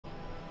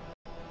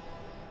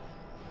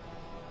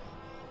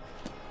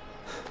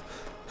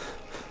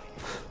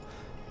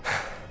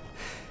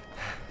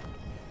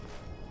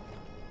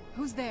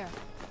Who's there?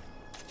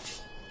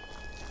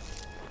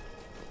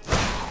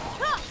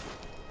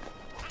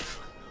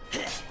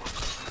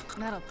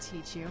 That'll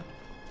teach you.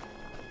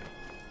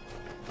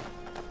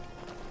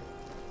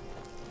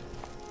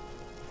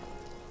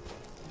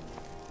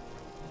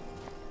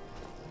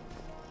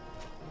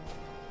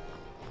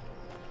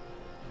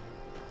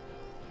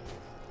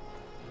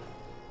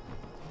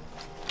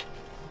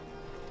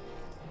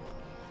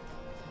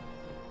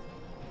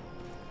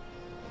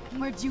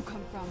 Where'd you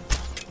come from?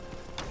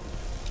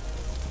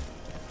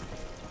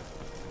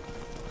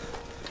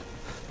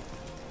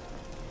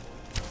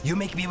 You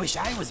make me wish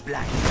I was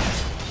blind.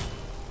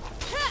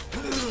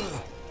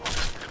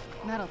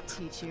 That'll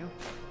teach you.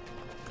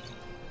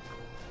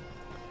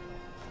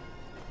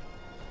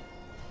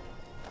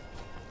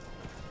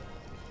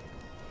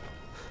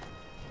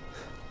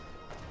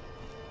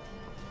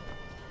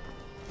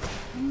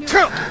 I knew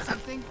I did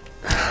something.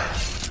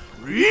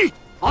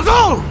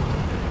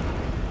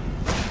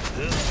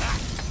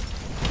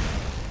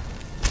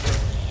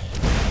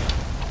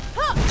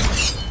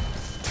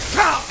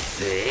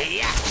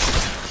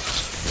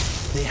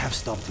 They have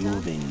stopped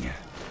moving.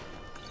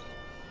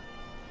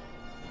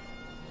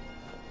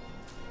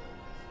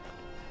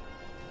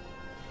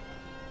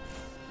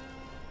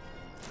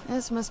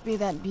 This must be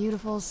that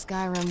beautiful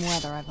Skyrim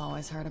weather I've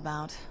always heard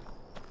about.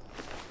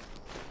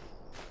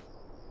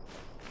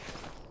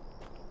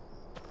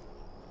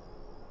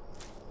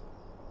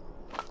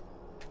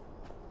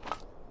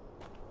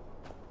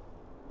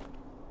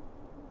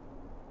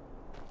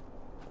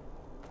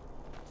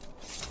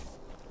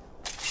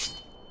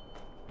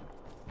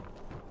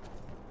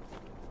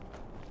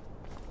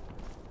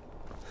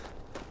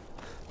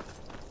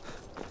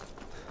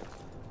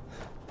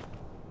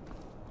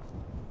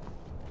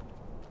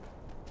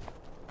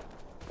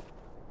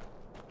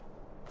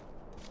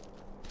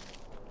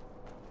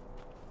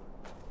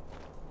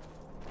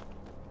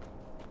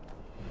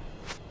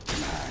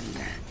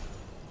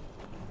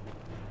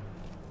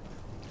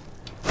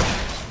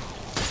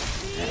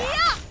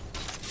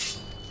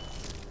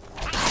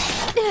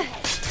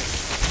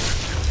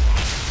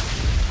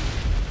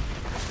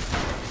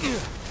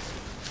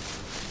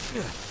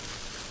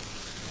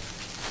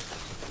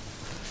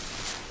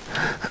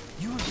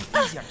 You will be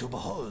easier to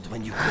behold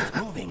when you quit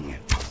moving.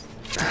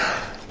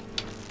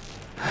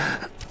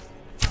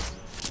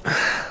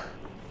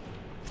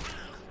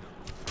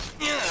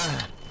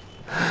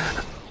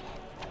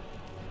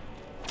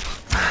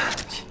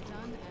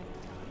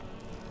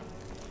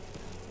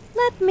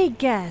 Let me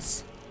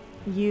guess.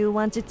 You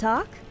want to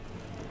talk?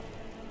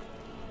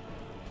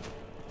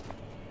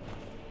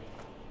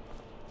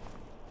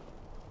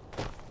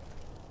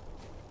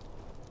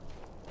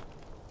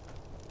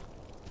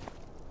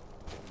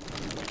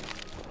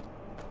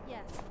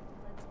 Yes,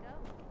 let's go.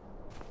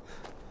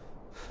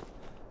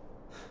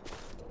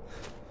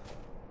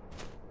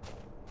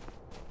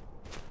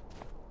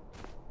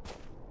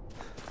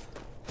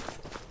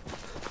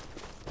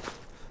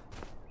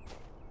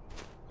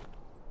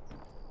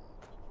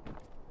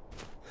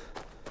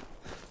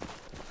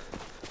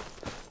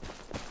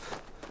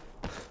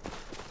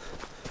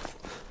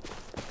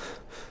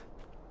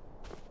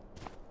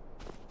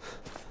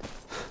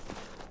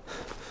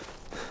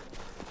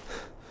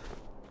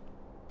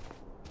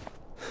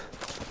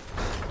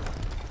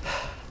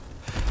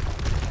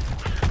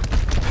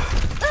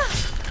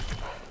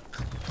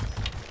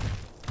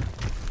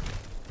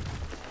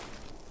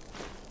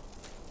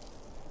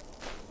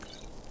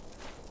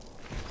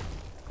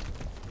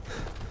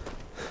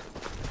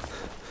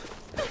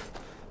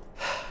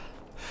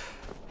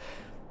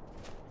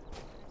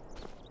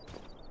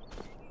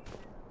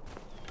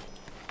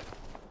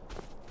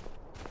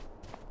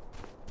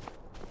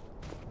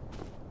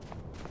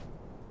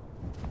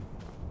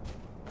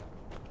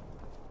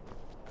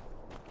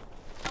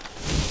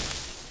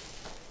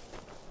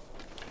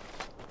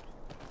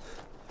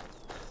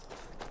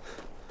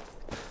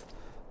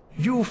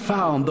 You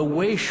found the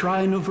Way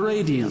Shrine of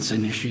Radiance,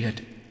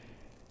 Initiate.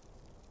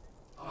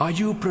 Are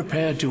you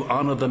prepared to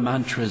honor the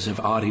mantras of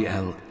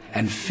Auriel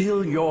and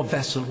fill your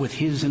vessel with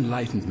his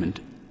enlightenment?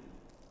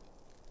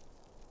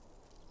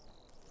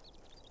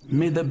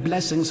 May the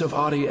blessings of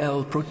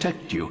Auriel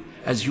protect you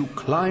as you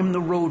climb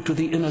the road to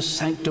the inner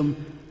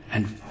sanctum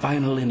and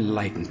final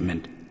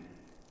enlightenment.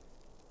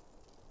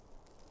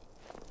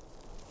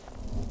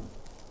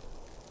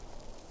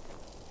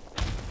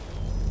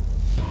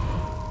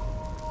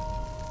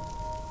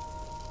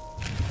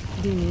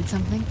 Do you need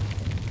something?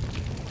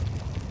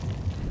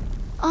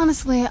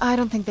 Honestly, I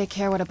don't think they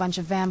care what a bunch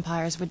of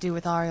vampires would do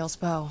with Auriels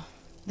Bow.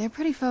 They're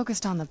pretty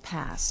focused on the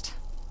past.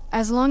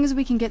 As long as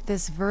we can get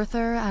this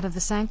Verther out of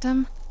the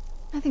sanctum,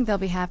 I think they'll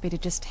be happy to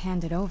just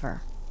hand it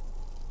over.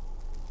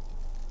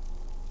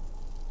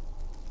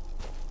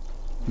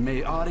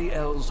 May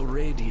Auriel's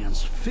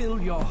radiance fill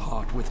your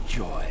heart with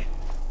joy.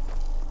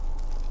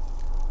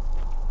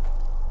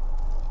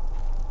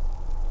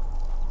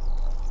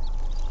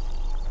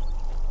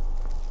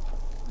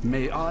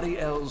 May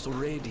Auriel's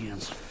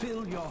radiance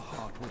fill your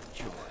heart with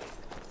joy.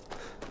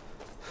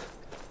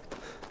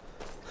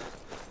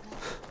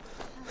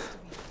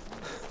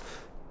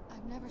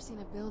 seen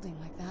a building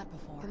like that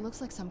before. It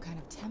looks like some kind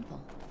of temple.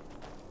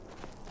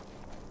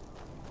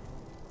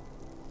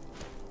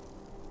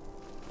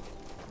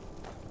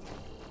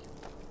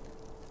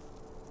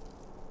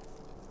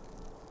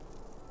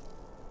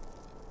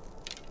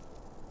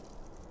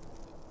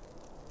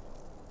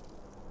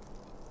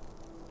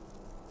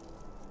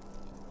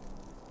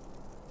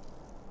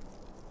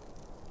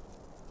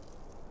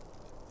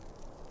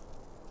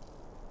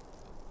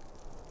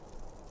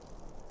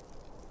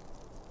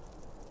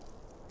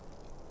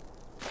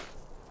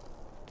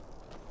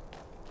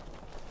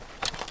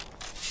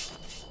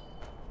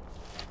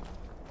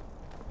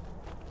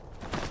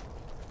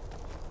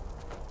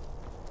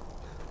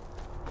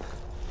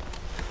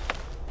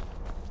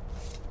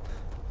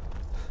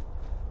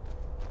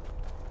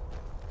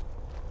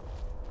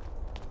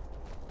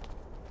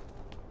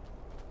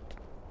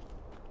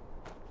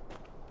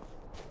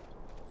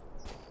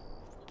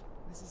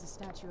 This is a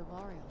statue of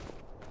Auriel,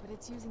 but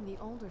it's using the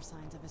older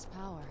signs of his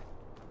power.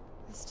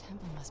 This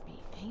temple must be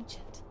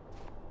ancient.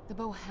 The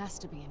bow has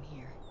to be in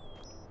here.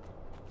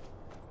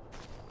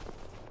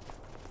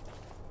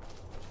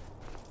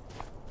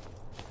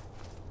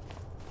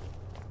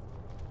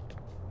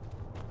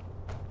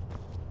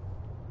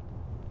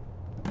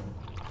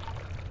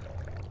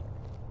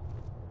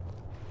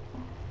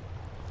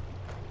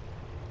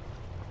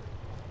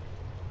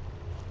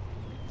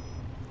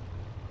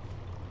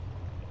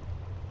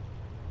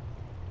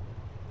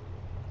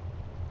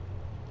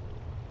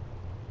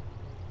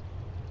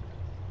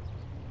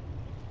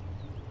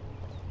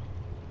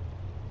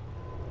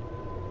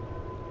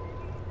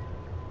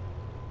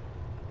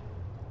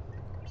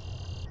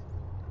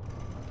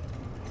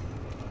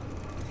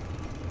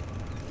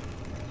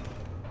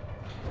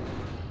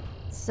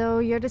 So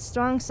you're the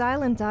strong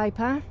silent type,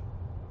 huh?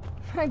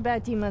 I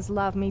bet you must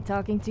love me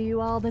talking to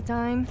you all the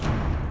time.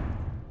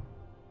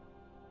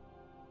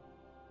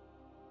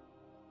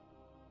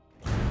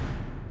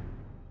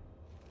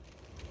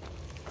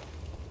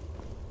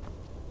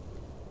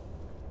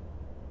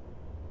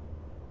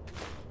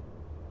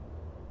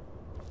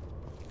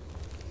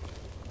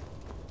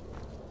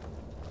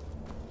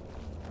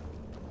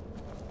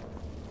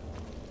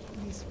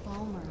 These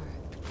Falmer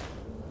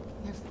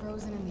they're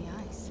frozen in the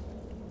ice.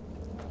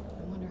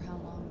 I wonder how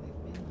long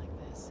they've been like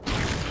this.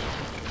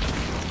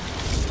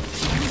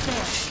 Who's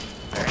there?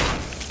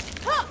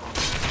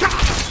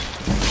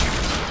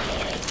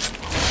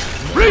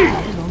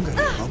 No longer a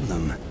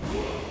problem.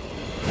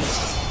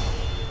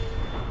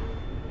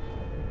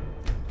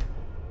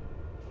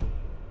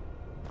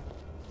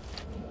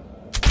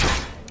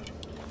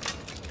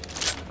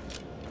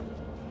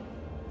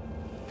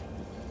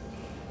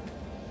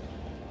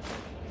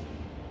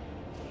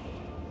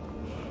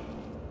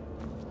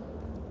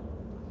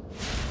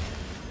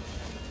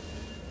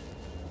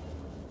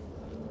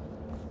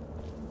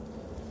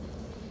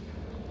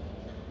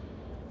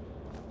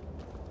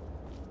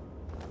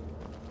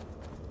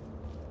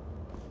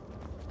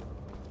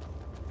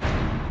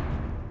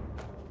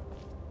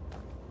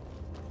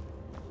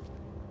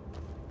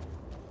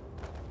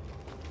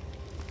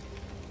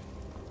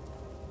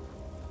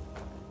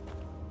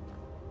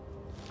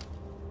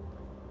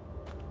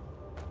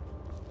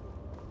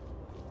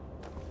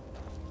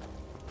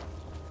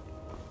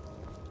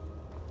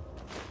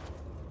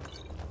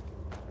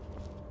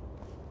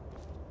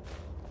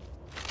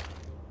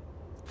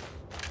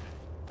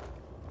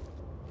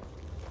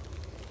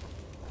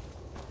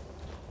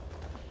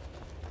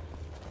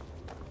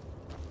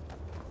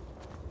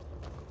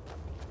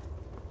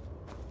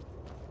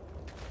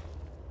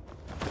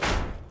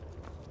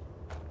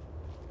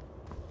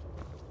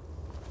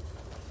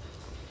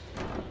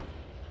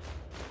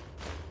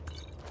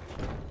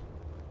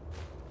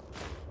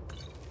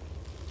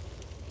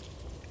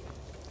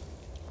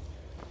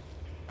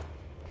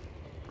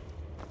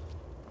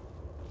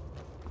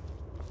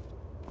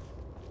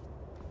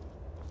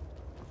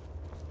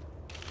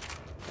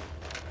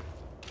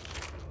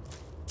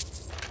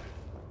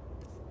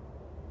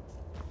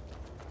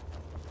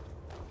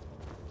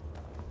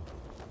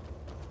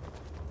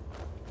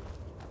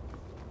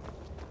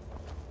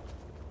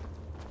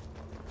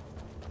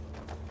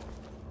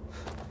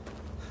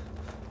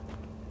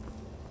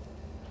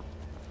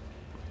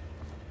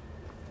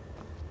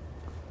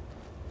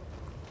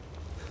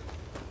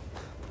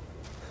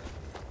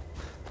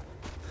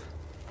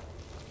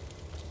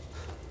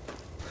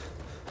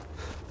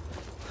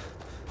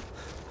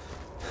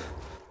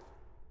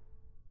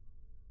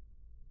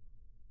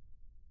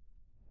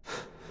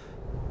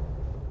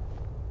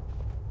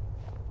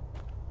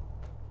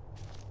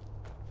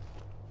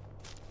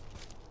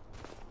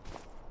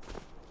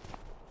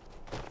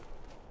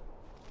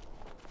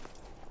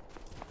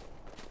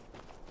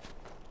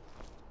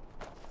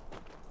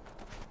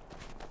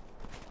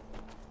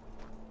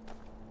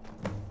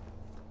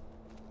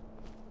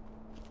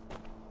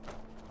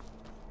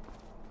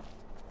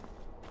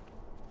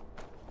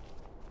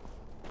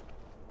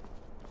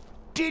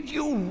 Did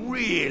you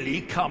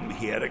really come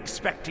here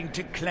expecting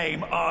to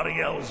claim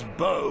Auriels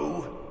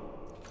Bow?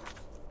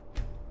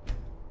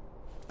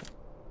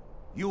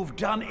 You've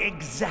done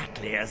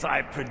exactly as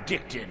I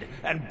predicted,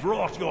 and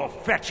brought your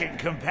fetching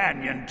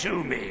companion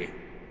to me.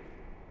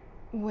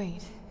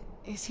 Wait,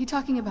 is he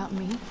talking about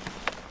me?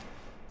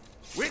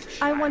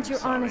 Which, I want I'm your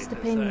sorry honest to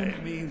opinion.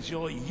 say, means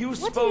your What do you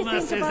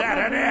usefulness think is about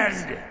at my an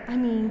boobs? end. I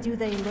mean, do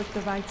they look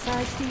the right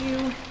size to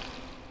you?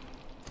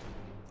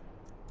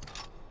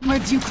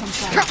 Where'd you come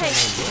from? Hey,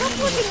 stop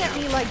looking at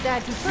me like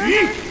that, you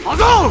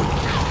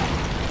pervert!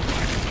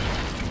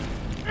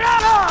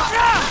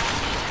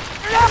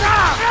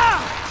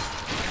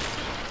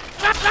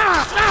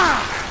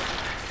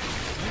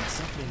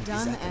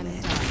 Done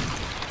and done.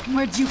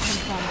 Where'd you come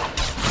from?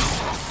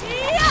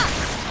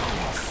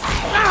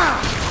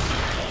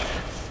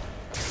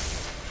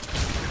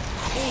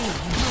 Hey,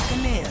 you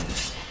looking in?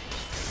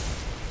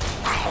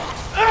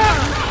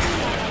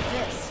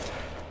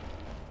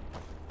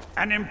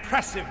 An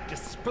impressive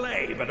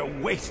display, but a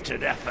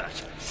wasted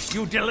effort.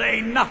 You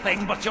delay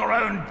nothing but your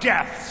own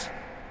deaths.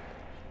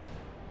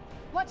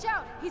 Watch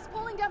out! He's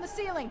pulling down the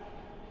ceiling!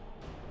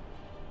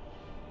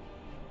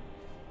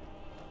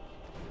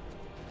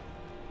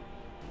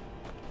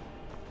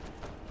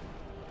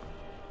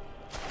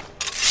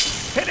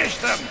 Finish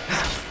them!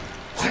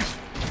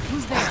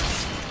 Who's there?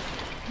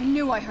 I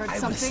knew I heard I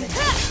something. would've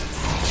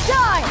said,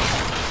 Die!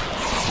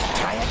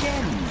 try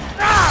again.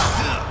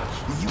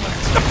 You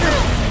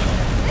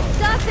It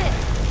does it!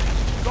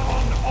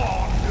 Gone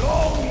on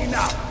long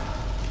enough.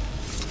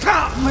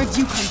 Where'd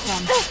you come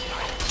from?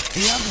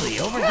 the ugly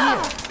over here.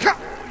 I'll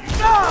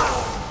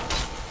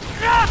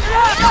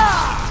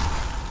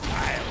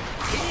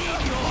pay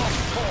your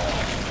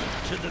form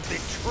to the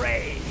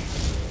betrayed.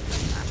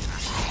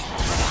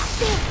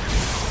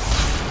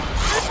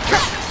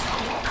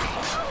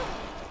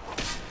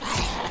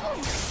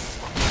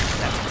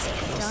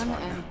 Done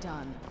and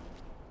done.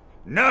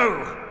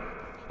 No!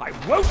 I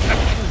won't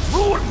let you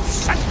ruin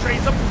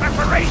centuries of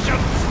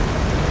preparations!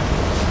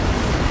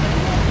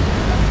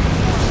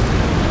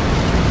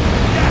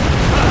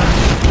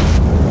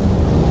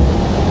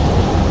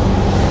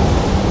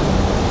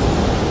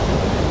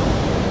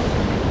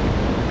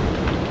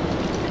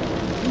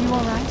 You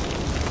alright?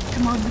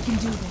 Come on, we can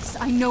do this.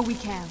 I know we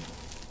can.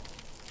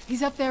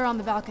 He's up there on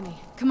the balcony.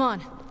 Come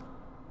on.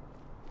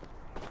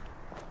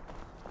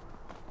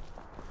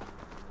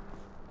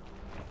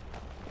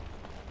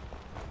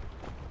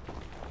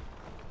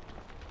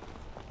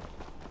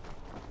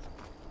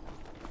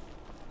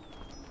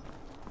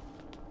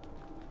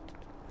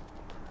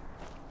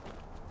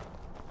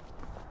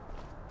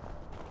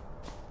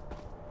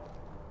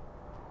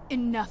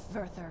 Enough,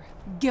 Werther.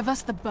 Give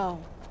us the bow.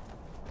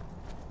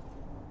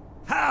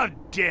 How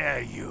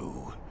dare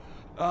you!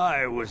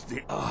 I was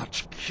the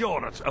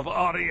arch-curate of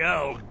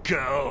Auriel,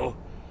 girl.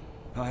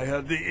 I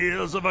had the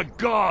ears of a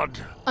god.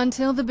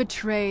 Until the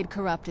betrayed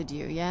corrupted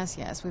you. Yes,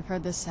 yes, we've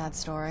heard this sad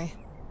story.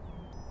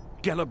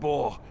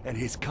 Gelibor and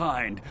his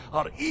kind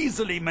are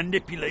easily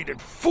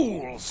manipulated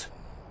fools.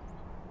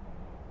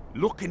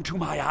 Look into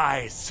my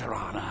eyes,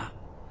 Serana.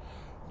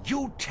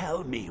 You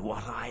tell me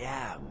what I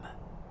am.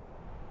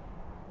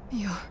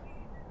 You're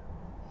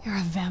a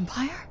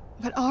vampire?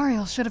 But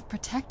Auriel should have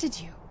protected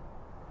you.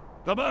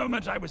 The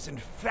moment I was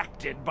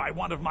infected by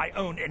one of my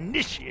own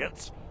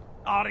initiates,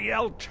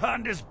 Auriel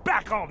turned his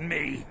back on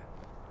me.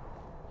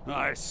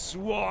 I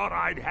swore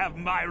I'd have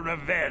my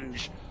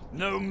revenge,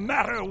 no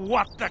matter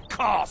what the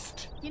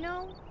cost. You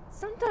know,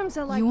 sometimes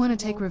I like You want to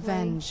to take roleplay.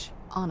 revenge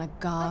on a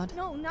god?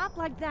 No, not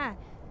like that.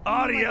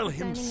 Ariel Like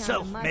standing on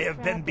a himself mud may have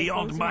trap been that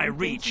beyond goes my around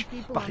reach, pinching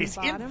people but on the his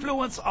bottom.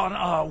 influence on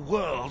our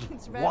world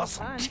It's rather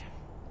wasn't. fun.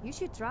 You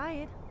should try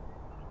it.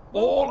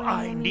 All Well,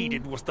 I I mean,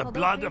 needed was the although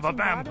blood of a pinching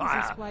bottoms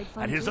is vampire quite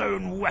fun and his too.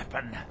 own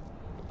weapon,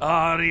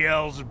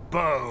 Auriel's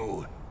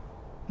bow.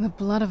 The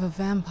blood of a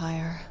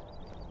vampire.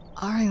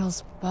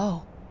 Auriel's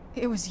bow.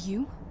 It was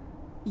you?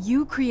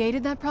 You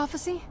created that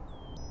prophecy?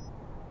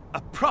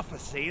 A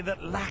prophecy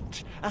that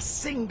lacked a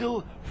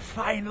single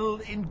final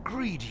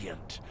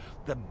ingredient.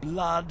 The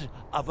blood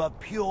of a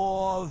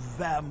pure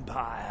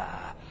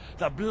vampire.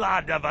 The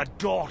blood of a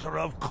daughter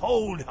of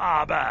Cold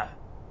Harbor.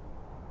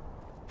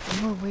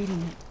 You were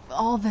waiting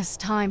all this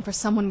time for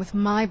someone with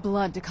my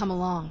blood to come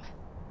along.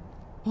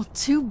 Well,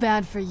 too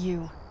bad for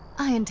you.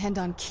 I intend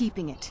on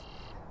keeping it.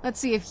 Let's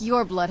see if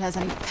your blood has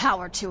any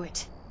power to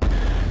it.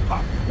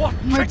 What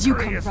Where'd you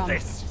trickery come is from?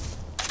 this?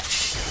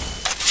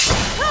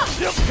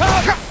 You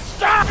can't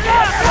stop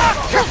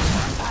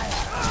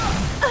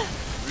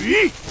me!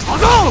 We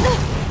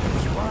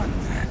won.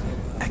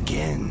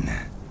 Again.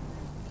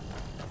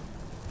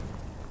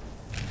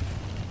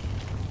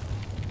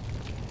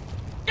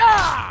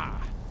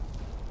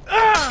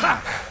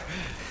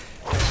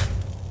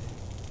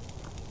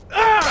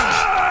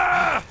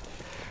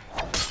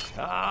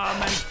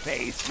 Come and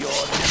face your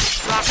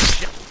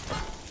destruction.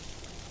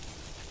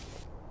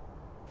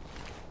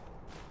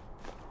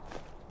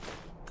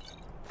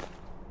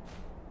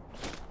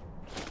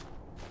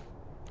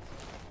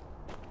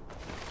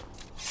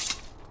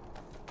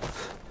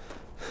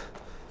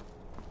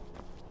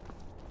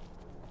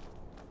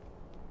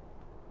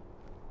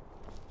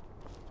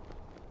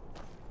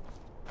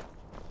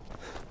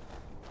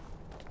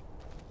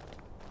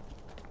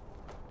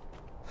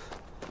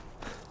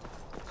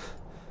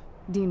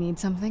 Do you need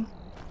something?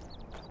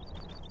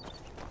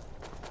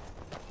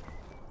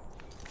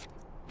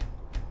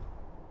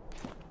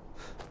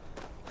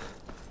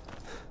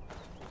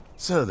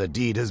 So the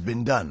deed has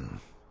been done.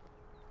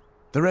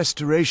 The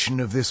restoration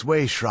of this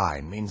way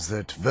shrine means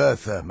that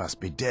Werther must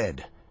be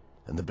dead,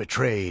 and the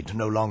betrayed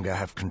no longer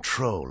have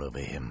control over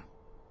him.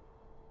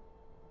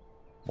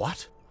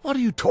 What? What are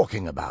you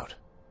talking about?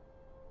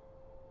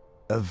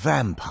 A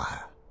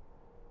vampire.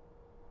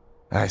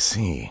 I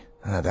see.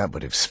 That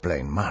would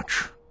explain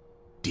much.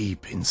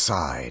 Deep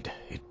inside,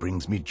 it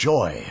brings me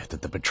joy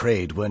that the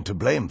betrayed weren't to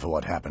blame for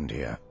what happened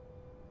here.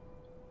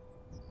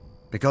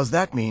 Because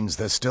that means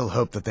there's still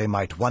hope that they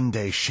might one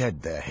day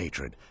shed their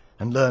hatred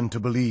and learn to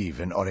believe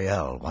in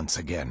Auriel once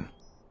again.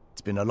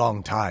 It's been a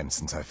long time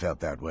since I felt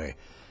that way,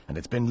 and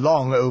it's been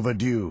long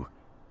overdue.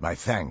 My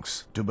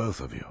thanks to both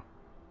of you.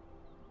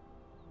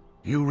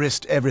 You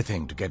risked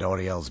everything to get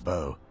Auriels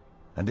Bow,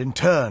 and in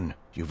turn,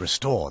 you've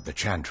restored the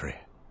chantry.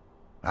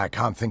 I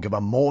can't think of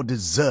a more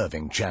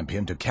deserving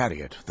champion to carry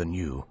it than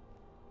you.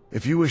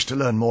 If you wish to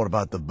learn more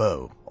about the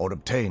bow, or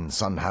obtain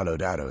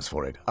sun-hallowed arrows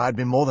for it, I'd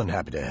be more than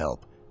happy to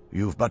help.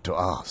 You've but to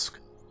ask.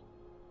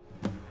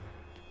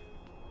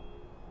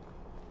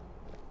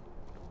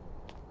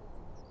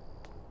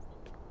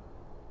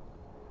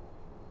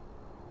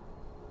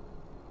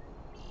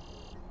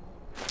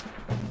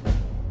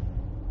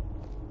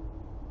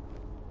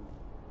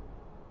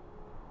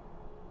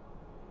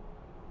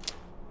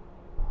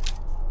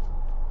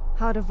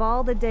 Out of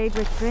all the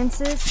Daedric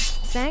princes,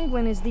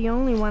 Sanguine is the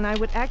only one I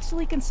would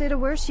actually consider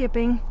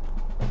worshipping.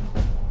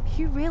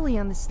 He really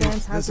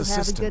understands how to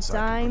have a good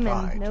time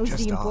and knows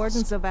the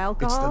importance of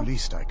alcohol. It's the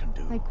least I can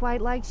do. I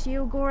quite like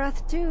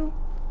Sheogorath too.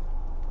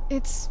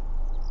 It's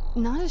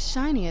not as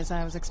shiny as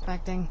I was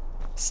expecting.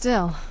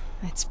 Still,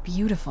 it's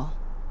beautiful.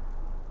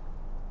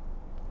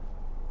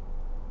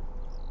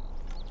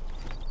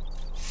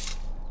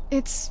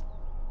 It's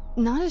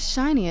not as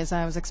shiny as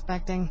I was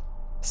expecting.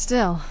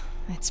 Still,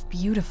 it's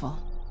beautiful.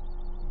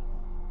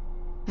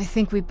 I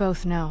think we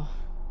both know.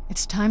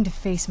 It's time to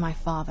face my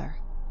father.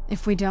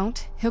 If we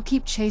don't, he'll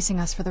keep chasing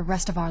us for the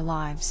rest of our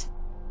lives.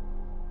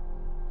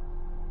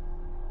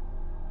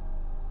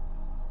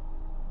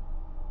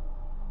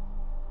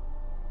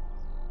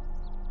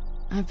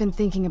 I've been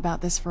thinking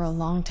about this for a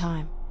long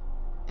time.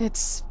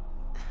 It's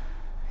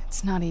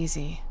not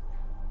easy,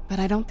 but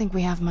I don't think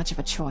we have much of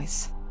a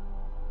choice.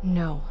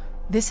 No,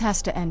 this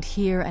has to end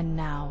here and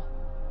now.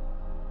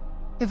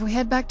 If we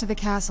head back to the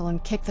castle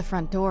and kick the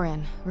front door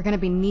in, we're gonna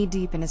be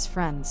knee-deep in his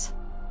friends.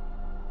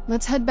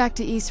 Let's head back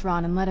to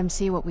Isran and let him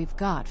see what we've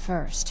got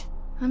first.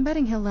 I'm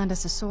betting he'll lend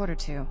us a sword or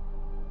two.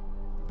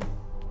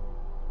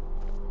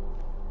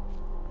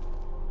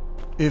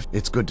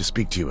 It's good to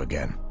speak to you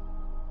again.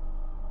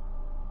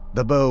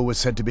 The bow was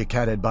said to be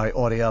carried by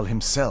Auriel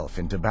himself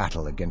into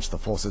battle against the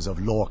forces of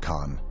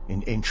Lorcan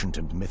in ancient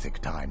and mythic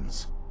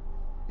times.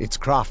 Its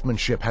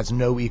craftsmanship has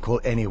no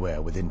equal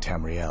anywhere within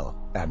Tamriel,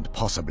 and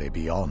possibly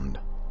beyond.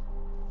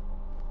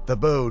 The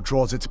bow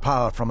draws its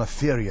power from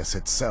Aetherius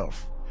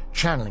itself,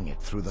 channeling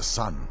it through the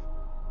sun.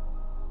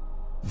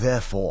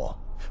 Therefore,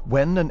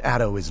 when an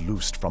arrow is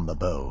loosed from the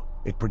bow,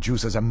 it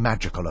produces a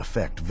magical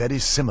effect very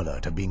similar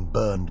to being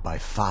burned by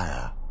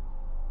fire.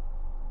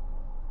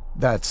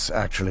 That's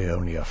actually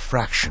only a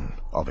fraction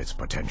of its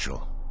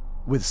potential.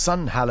 With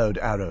sun-hallowed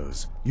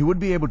arrows, you would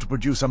be able to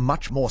produce a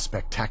much more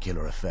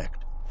spectacular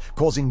effect,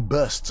 causing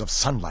bursts of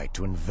sunlight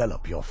to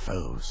envelop your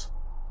foes.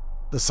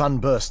 The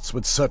sunbursts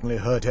would certainly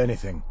hurt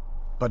anything,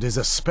 but is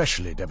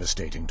especially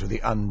devastating to the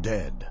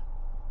undead.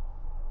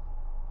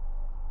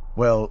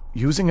 Well,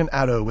 using an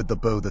arrow with the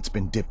bow that's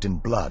been dipped in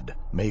blood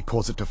may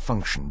cause it to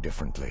function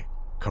differently,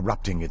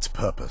 corrupting its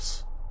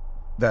purpose.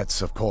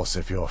 That's, of course,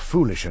 if you're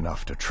foolish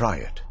enough to try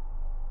it.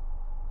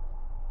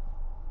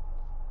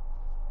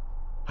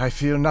 I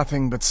feel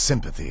nothing but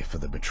sympathy for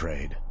the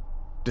betrayed,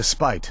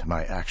 despite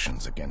my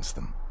actions against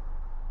them.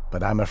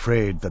 But I'm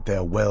afraid that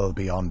they're well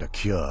beyond a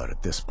cure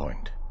at this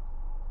point.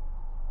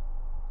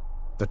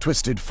 The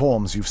twisted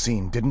forms you've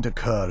seen didn't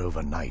occur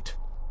overnight.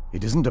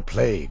 It isn't a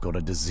plague or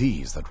a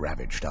disease that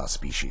ravaged our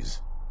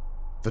species.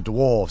 The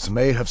dwarves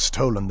may have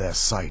stolen their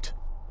sight,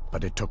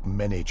 but it took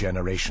many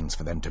generations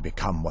for them to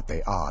become what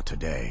they are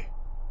today.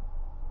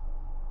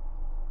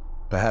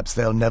 Perhaps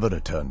they'll never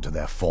return to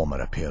their former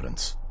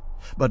appearance,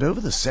 but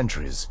over the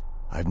centuries,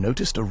 I've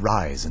noticed a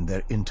rise in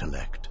their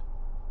intellect.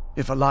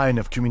 If a line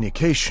of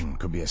communication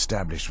could be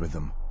established with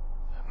them,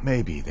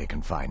 maybe they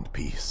can find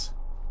peace.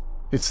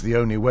 It's the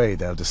only way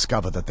they'll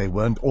discover that they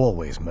weren't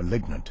always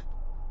malignant.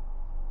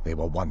 They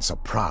were once a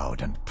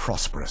proud and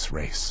prosperous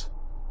race.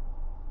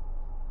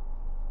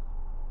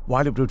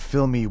 While it would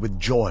fill me with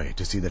joy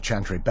to see the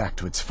Chantry back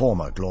to its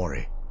former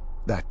glory,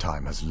 that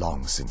time has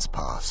long since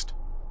passed.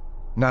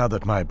 Now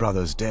that my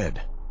brother's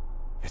dead,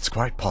 it's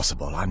quite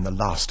possible I'm the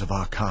last of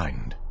our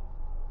kind.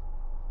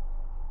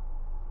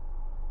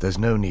 There's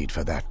no need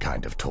for that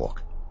kind of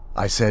talk.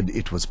 I said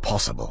it was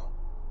possible.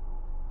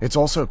 It's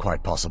also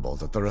quite possible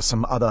that there are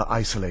some other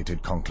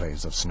isolated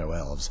conclaves of snow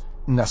elves,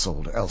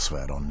 nestled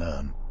elsewhere on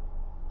Nirn.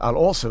 I'll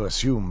also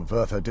assume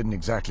Werther didn't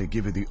exactly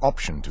give you the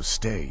option to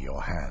stay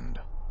your hand.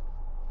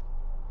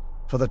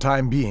 For the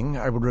time being,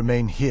 I will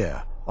remain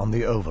here on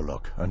the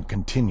Overlook and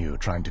continue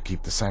trying to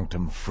keep the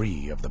Sanctum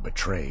free of the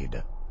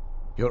betrayed.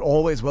 You're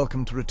always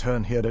welcome to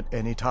return here at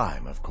any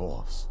time, of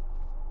course.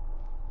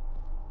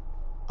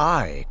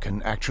 I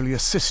can actually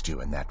assist you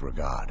in that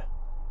regard.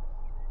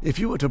 If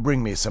you were to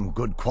bring me some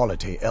good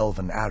quality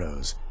elven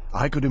arrows,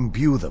 I could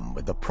imbue them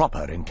with the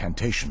proper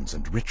incantations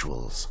and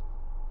rituals.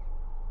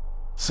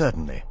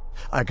 Certainly.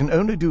 I can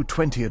only do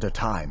 20 at a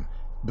time,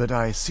 but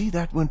I see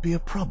that won't be a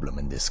problem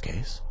in this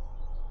case.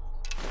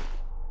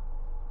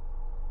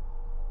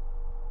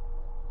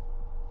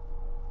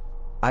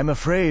 I'm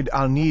afraid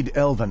I'll need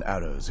elven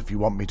arrows if you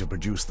want me to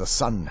produce the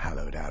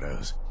sun-hallowed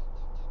arrows.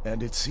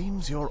 And it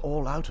seems you're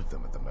all out of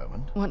them at the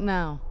moment. What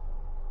now?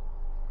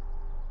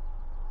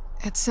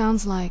 It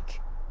sounds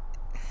like...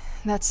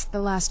 that's the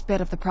last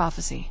bit of the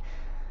prophecy.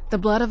 The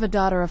blood of a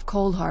daughter of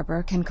Cold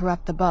Harbor can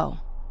corrupt the bow.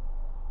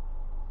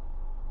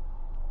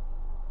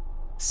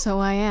 So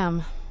I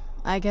am.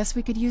 I guess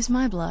we could use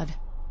my blood.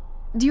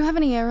 Do you have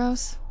any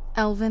arrows?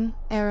 Elven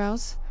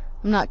arrows?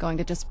 I'm not going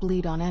to just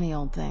bleed on any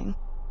old thing.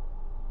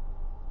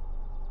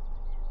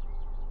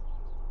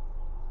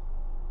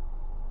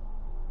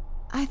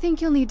 I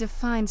think you'll need to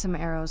find some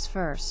arrows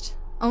first.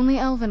 Only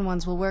elven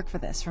ones will work for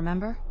this,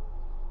 remember?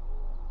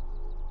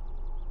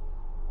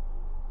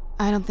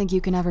 I don't think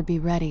you can ever be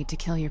ready to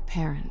kill your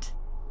parent.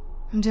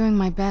 I'm doing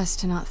my best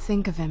to not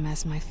think of him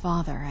as my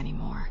father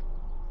anymore.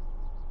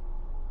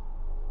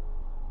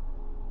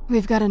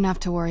 We've got enough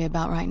to worry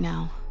about right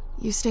now.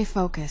 You stay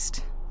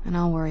focused, and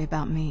I'll worry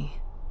about me.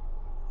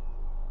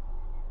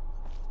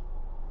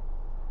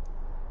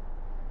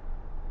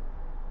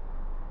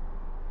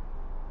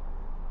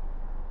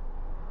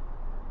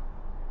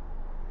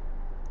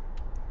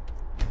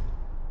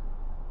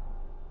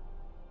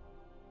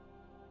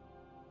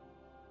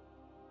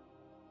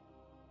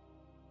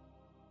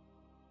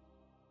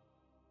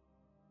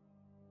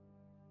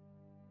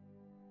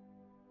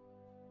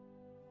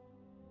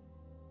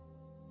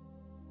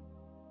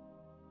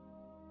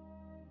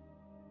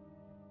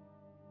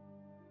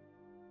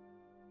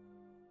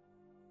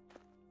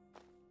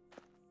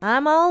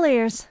 I'm all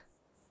ears.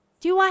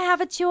 Do I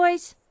have a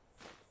choice?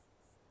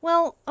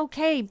 Well,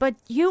 okay, but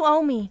you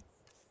owe me.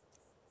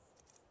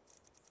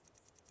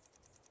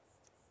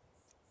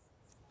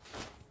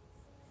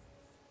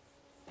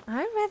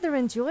 I rather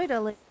enjoyed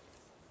a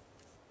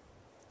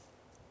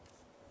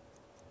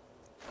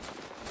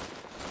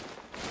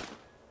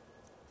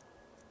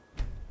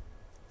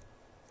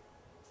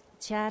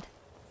Chad.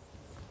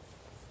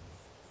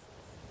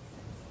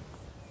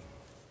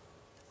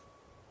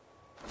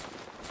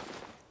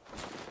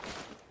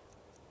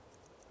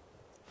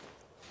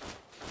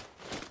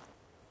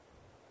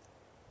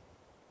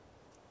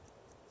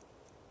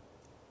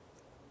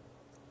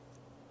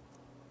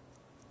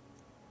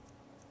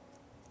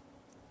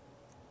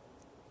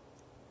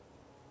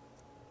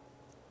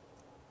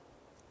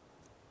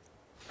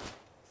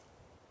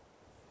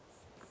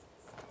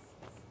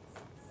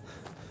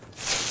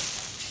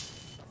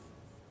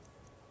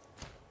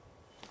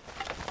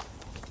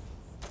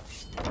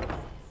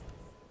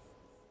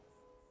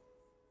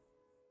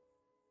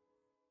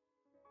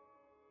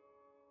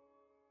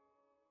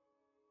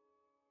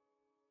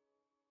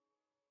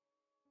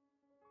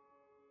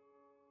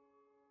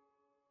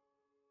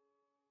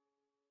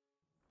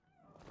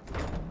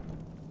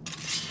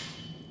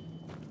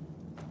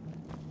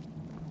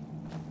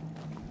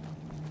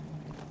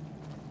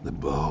 The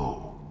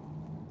bow.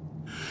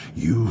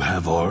 You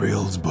have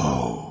Auriels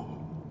Bow.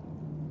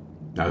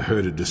 I've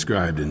heard it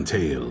described in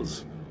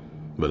tales,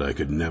 but I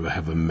could never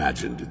have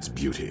imagined its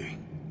beauty.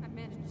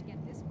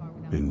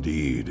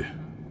 Indeed.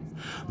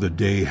 The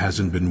day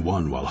hasn't been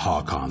won while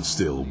Harkon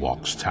still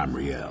walks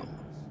Tamriel.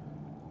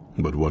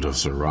 But what of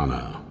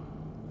Serana?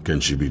 Can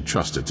she be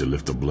trusted to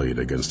lift a blade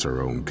against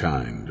her own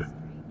kind,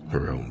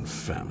 her own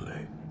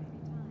family?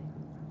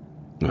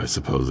 I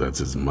suppose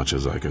that's as much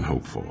as I can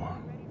hope for.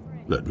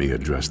 Let me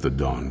address the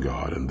Dawn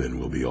Guard and then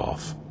we'll be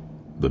off.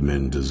 The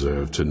men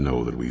deserve to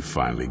know that we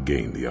finally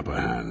gained the upper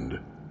hand.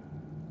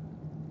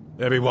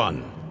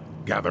 Everyone,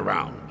 gather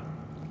round.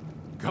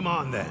 Come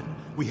on then,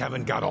 we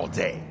haven't got all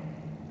day.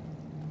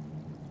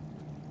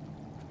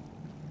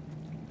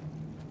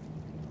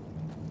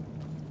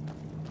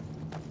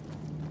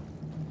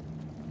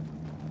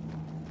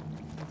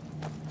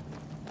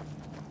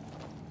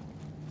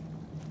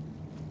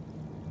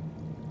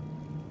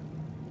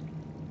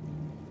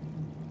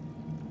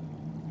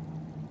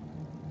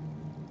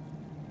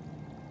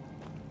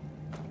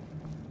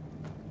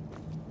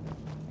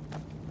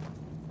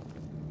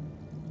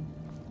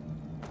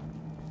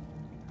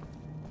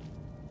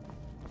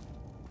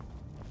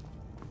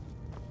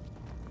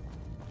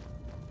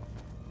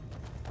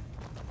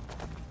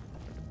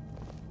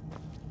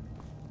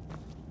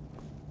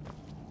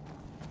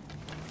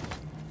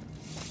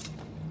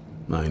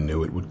 I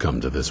knew it would come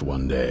to this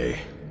one day.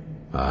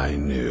 I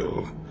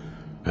knew.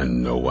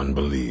 And no one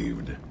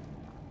believed.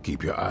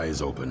 Keep your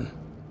eyes open.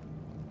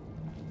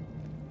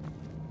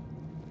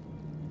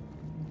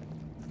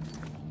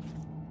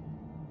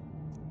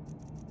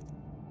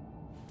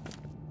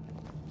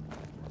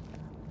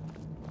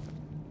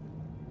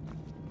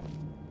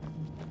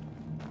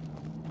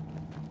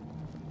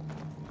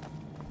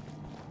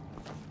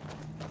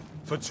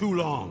 For too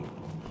long,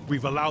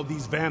 we've allowed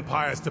these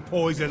vampires to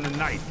poison the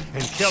night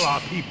and kill our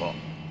people.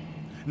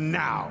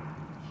 Now,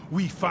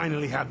 we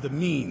finally have the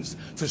means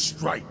to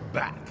strike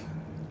back.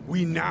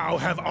 We now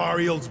have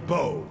Auriels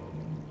Bow.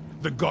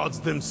 The gods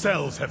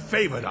themselves have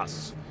favored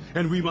us,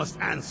 and we must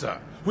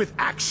answer with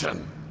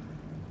action.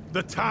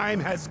 The time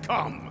has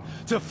come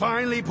to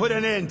finally put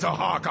an end to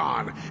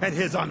Harkon and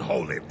his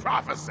unholy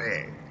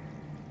prophecy.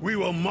 We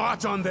will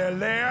march on their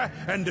lair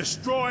and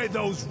destroy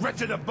those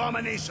wretched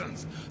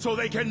abominations so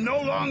they can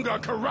no longer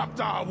corrupt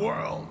our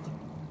world.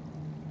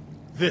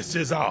 This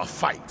is our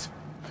fight,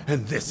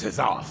 and this is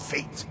our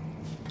fate.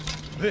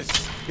 This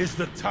is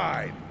the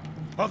time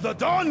of the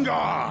Dawn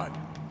Guard!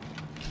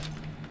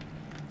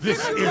 This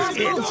is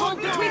it!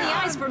 Hold between the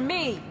eyes for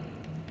me!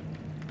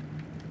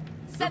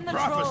 Send the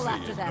troll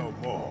after them. No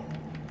more.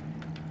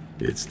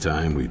 It's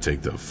time we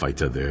take the fight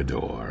to their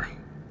door.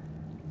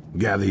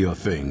 Gather your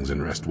things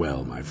and rest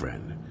well, my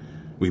friend.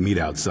 We meet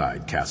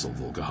outside Castle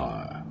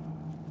Volkihar.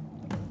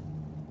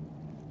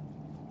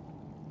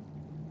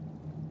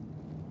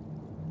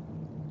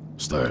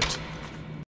 Start.